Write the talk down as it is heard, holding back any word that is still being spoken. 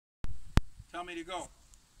Tell me to go.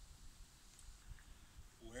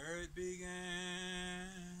 Where it began,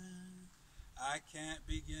 I can't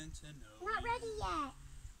begin to know. Not ready yet.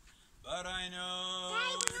 But I know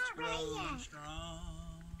Dad, we're it's not ready growing yet. strong.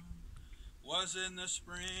 Was in the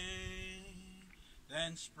spring,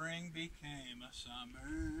 then spring became a summer.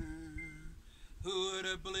 Who would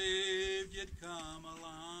have believed you'd come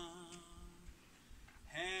along?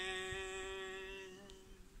 Hands,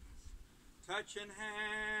 touching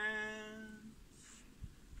hands,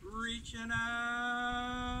 reaching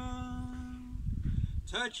out,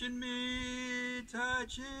 touching me,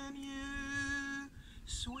 touching you,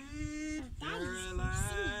 sweet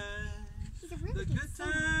Caroline. The good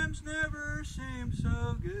times never seem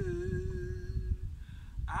so good.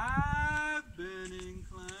 I've been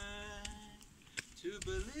inclined to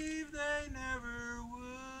believe they never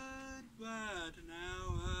would, but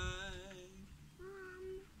now I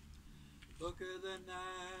look at the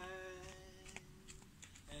night,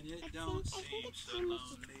 and it don't seem so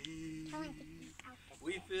lonely.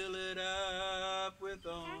 We fill it up with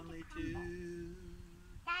only two.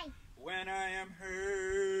 When I am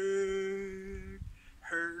hurt,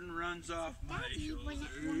 hurting runs off my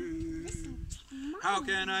shoulders. How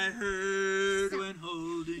can I hurt when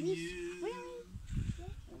holding you?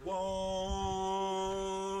 Warm,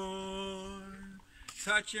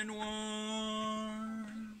 touching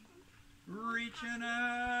warm, reaching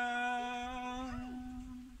out,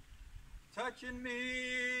 touching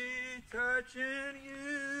me, touching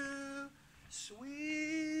you,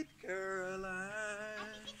 sweet Caroline.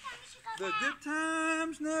 The good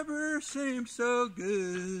times never seem so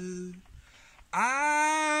good.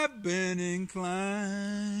 I've been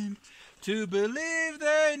inclined to believe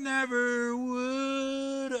they never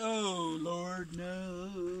would. Oh, Lord, no.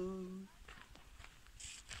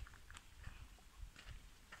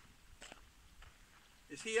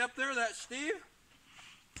 Is he up there, that Steve?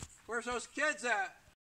 Where's those kids at?